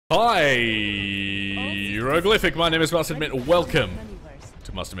Hi, Hieroglyphic. My name is Mastermid. Welcome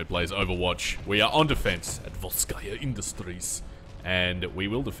to Mastermid Plays Overwatch. We are on defense at Volskaya Industries, and we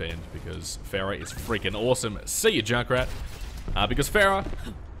will defend because Pharah is freaking awesome. See you, Junkrat. Because Pharah,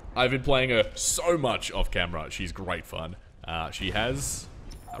 I've been playing her so much off camera. She's great fun. She has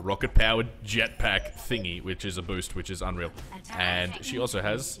a rocket-powered jetpack thingy, which is a boost, which is unreal. And she also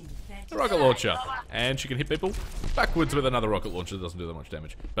has a rocket launcher, and she can hit people backwards with another rocket launcher. That doesn't do that much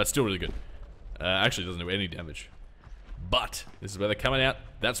damage, but still really good. Actually doesn't do any damage. But this is where they're coming out.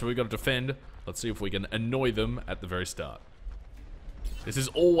 That's where we got to defend. Let's see if we can annoy them at the very start. This is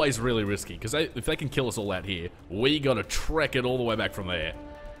always really risky, because if they can kill us all out here, we got to trek it all the way back from there.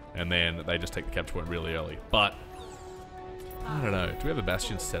 And then they just take the capture point really early. But I don't know. Do we have a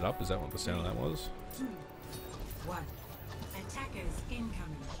bastion set up? Is that what the sound of that was? 2, 1. Attackers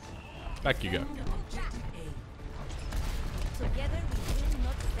incoming. Back you go. Together we will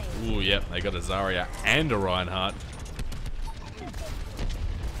not fail. Ooh, yep. They got a Zarya and a Reinhardt.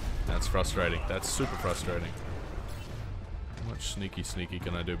 That's frustrating. That's super frustrating. How much sneaky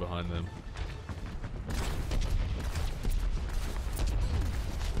can I do behind them?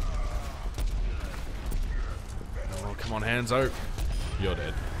 Oh, come on, Hanzo. You're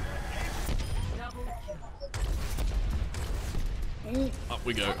dead. Ooh, up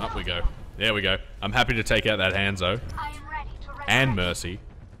we go, up we go. There we go. I'm happy to take out that Hanzo. And Mercy.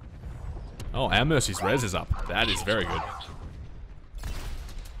 Oh, our Mercy's res is up. That is very good.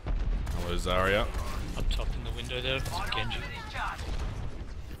 Hello, Zarya. Up top in the window there, it's Genji.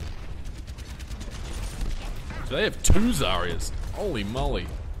 So they have 2 Zaryas. Holy moly.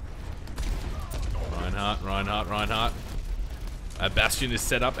 Reinhardt. Bastion is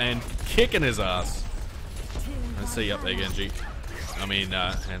set up and kicking his ass. Let's see you up there, Genji. I mean,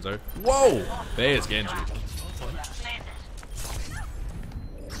 Hanzo. Whoa! There's Genji.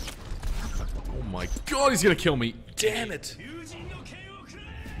 Oh my god, he's gonna kill me. Damn it.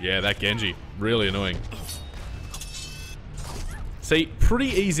 Yeah, that Genji. Really annoying. See, pretty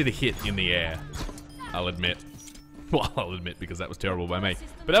easy to hit in the air. I'll admit. Well, I'll admit because that was terrible by me.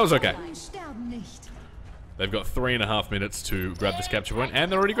 But that was okay. They've got 3.5 minutes to grab this capture point,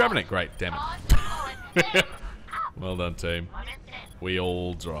 and they're already grabbing it. Great, damn it. Well done, team. We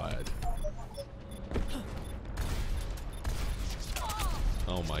all tried.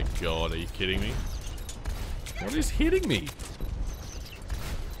 Oh my god, are you kidding me? What is hitting me?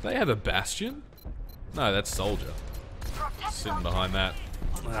 They have a bastion? No, that's Soldier. Sitting behind that.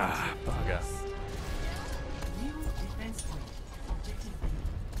 Ah, bugger.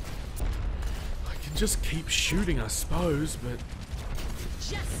 I can just keep shooting, I suppose, but...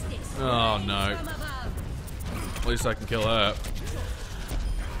 Oh no. At least I can kill her.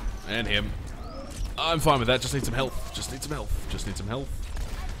 And him. I'm fine with that, just need some health. Just need some health. Just need some health.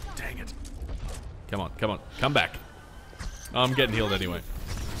 Dang it. Come on, come on. Come back. I'm getting healed anyway.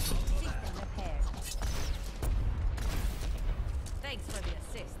 Thanks for the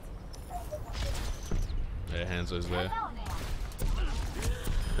assist. Yeah, Hanzo's there.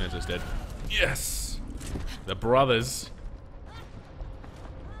 Hanzo's dead. Yes! The brothers.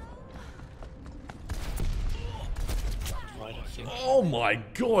 Right, I think. Oh my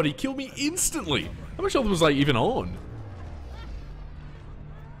god, he killed me instantly! How much health was I even on?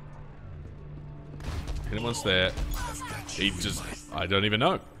 Anyone's there. He just... I don't even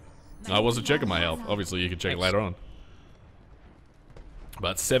know. I wasn't checking my health. Obviously, you can check it later on.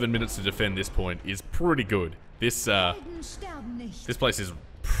 But 7 minutes to defend this point is pretty good. This place is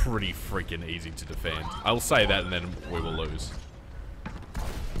pretty freaking easy to defend. I'll say that and then we will lose.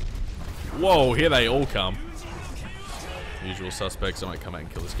 Whoa, here they all come. Usual suspects. I might come out and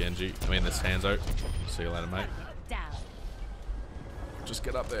kill this Genji. I mean, this Hanzo. See you later, mate. Just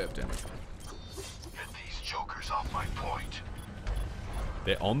get up there, damn it. Get these jokers off my point.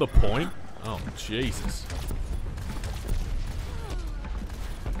 They're on the point? Oh, Jesus.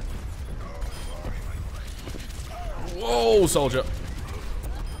 Whoa, Soldier.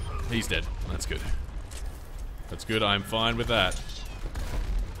 He's dead. That's good. That's good. I'm fine with that.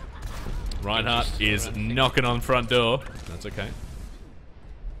 Reinhardt is knocking on front door. That's okay.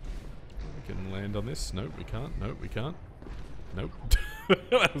 We can land on this. Nope, we can't. Nope, we can't. Nope.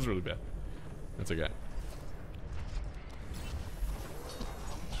 That was really bad. That's okay.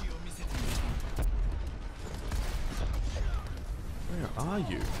 Where are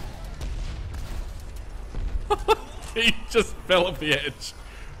you? He just fell off the edge.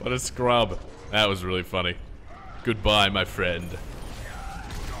 What a scrub. That was really funny. Goodbye, my friend.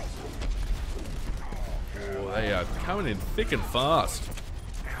 Oh, they are coming in thick and fast.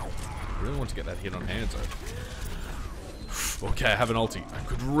 Ow. I really want to get that hit on Hanzo. Okay, I have an ulti. I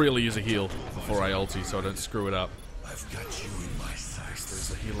could really use a heal before I ulti so I don't screw it up. I've got you in my sights. There's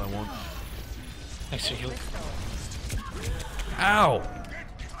the heal I want. Extra heal. Ow!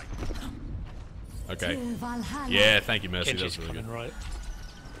 Okay. Yeah, thank you, Mercy. Genji's That's really coming good. right.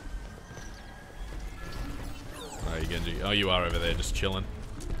 Oh, you Genji. Oh, you are over there just chilling.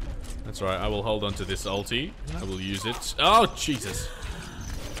 That's right. I will hold on to this ulti. I will use it. Oh, Jesus.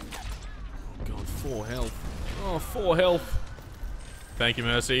 God, 4 health. Oh, 4 health. Thank you,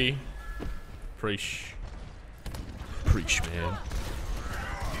 Mercy. Preach. Preach, man.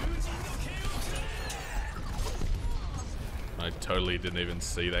 I totally didn't even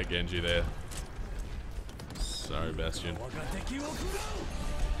see that Genji there. Sorry, Bastion.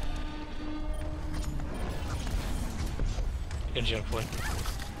 Genji on point.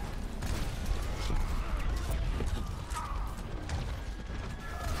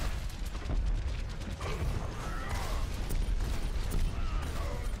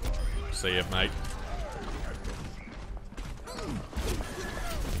 See ya, mate.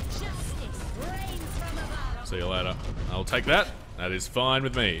 See you later. I'll take that. That is fine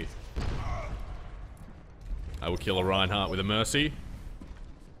with me. I will kill a Reinhardt with a Mercy.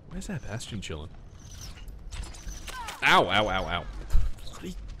 Where's that Bastion chilling? Ow, ow, ow, ow.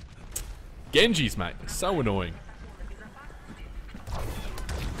 Bloody Genjis, mate. So annoying.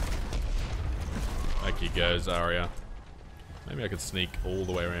 Back you go, Zarya. Maybe I could sneak all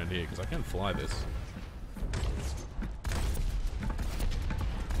the way around here, because I can fly this.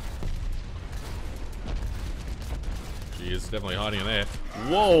 She is definitely hiding in there.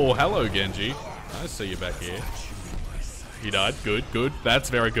 Whoa, hello, Genji. I see you back here. He died. Good, good. That's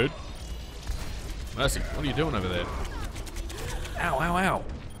very good. Mercy, what are you doing over there? Ow, ow, ow.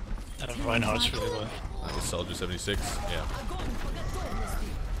 Reinhardt's really low. That was Soldier 76. Yeah.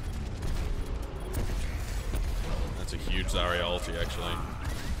 That's a huge Zarya ulti, actually.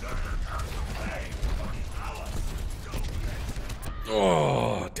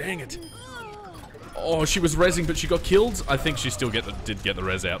 Oh, dang it. Oh, she was rezzing, but she got killed. I think she still did get the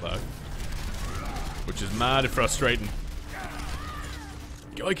res out, though. Which is mad frustrating.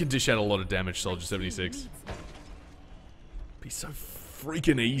 Guy can dish out a lot of damage, Soldier 76. Be so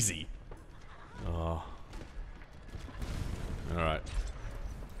freaking easy. Oh. Alright.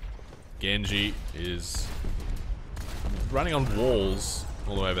 Genji is running on walls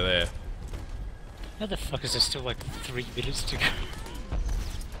all the way over there. How the fuck is there still like 3 minutes to go?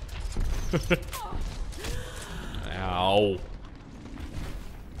 Ow.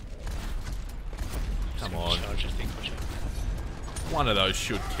 Come on. Charge, I think. One of those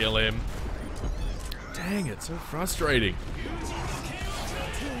should kill him. Dang it, so frustrating.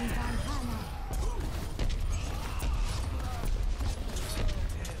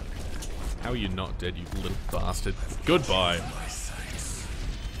 How are you not dead, you little bastard? Goodbye.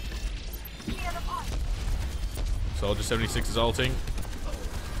 Soldier 76 is ulting.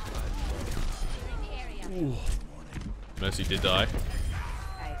 Ooh. Mercy did die.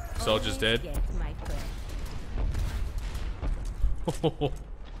 Soldier's dead.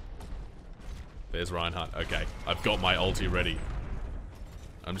 There's Reinhardt. Okay, I've got my ulti ready.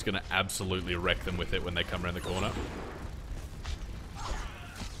 I'm just gonna absolutely wreck them with it when they come around the corner.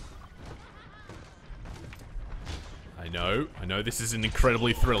 I know this is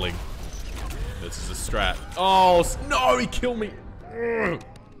incredibly thrilling. This is a strat. Oh, no, he killed me. Ugh.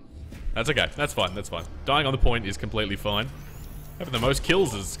 That's okay, that's fine, that's fine. Dying on the point is completely fine. Having the most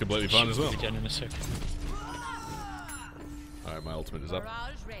kills is completely fine as well. Be done in a second. Alright, my ultimate is up.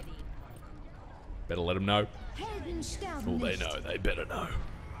 Better let them know. Oh, they know. They better know.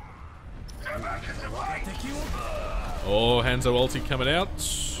 Oh, Hanzo ulti coming out.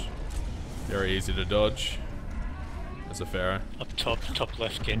 Very easy to dodge. That's a Pharah. Up top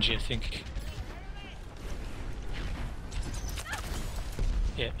left, Genji, I think.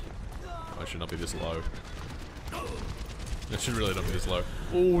 Yeah. I should not be this low. It should really not be this low.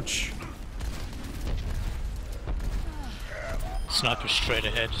 Ouch. Sniper straight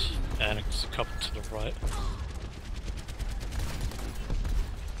ahead, and it's a couple to the right.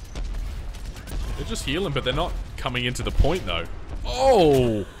 They're just healing, but they're not coming into the point, though.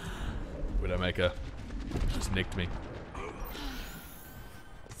 Oh! Widowmaker just nicked me.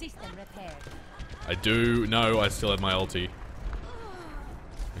 System repaired. I do know I still have my ulti.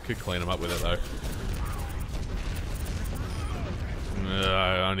 I could clean him up with it, though.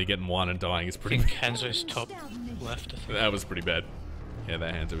 Only getting one and dying is I pretty think Hanzo's top left, I think. That was pretty bad. Yeah,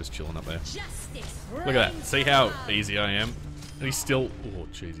 that Hanzo was chilling up there. Look at that. See how easy I am? And he's still... Oh,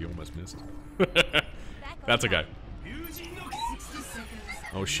 jeez, he almost missed. That's okay.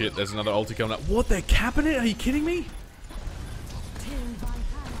 Oh, shit. There's another ulti coming up. What? They're capping it? Are you kidding me?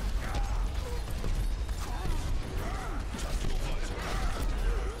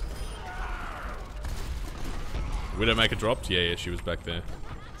 Widowmaker dropped? Yeah, she was back there.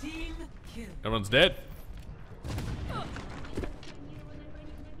 Team kill. Everyone's dead.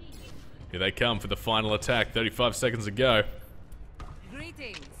 Here they come for the final attack. 35 seconds to go.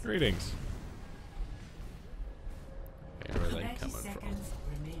 Greetings. Greetings. Where are they 30 coming from? seconds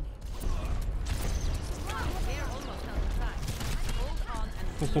remaining. They're almost out of time.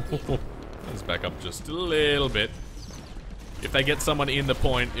 Hold on and Let's back up just a little bit. If they get someone in the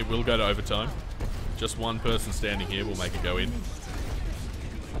point, it will go to overtime. Just one person standing here will make it go in.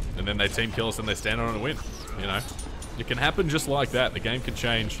 And then they team kill us and they stand on it and win. You know? It can happen just like that. The game can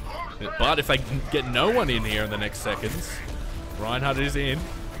change. But if they can get no one in here in the next seconds, Reinhardt is in.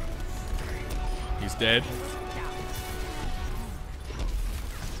 He's dead.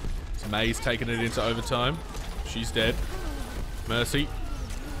 So May's taking it into overtime. She's dead. Mercy.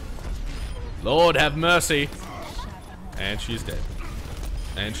 Lord have mercy. And she's dead.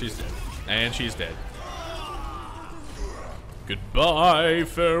 And she's dead. And she's dead. Goodbye,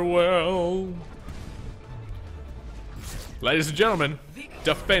 farewell. Ladies and gentlemen,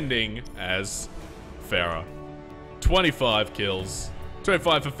 defending as Pharah. 25 kills.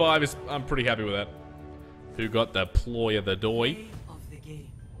 25 for 5 is, I'm pretty happy with that. Who got the ploy of the doy? of the game.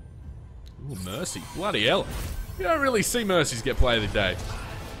 Ooh, Mercy. Bloody hell. You don't really see Mercies get play of the day.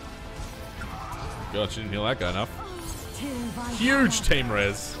 God, she didn't heal that guy enough. Huge team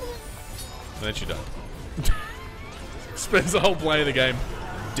res. And then she died. Spends the whole play of the game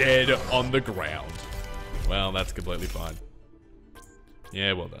dead on the ground. Well, that's completely fine.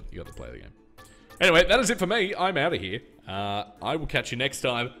 Yeah, well done. You got the play of the game. Anyway, that is it for me. I'm out of here. I will catch you next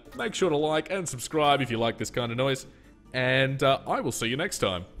time. Make sure to like and subscribe if you like this kind of noise. And I will see you next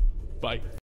time. Bye.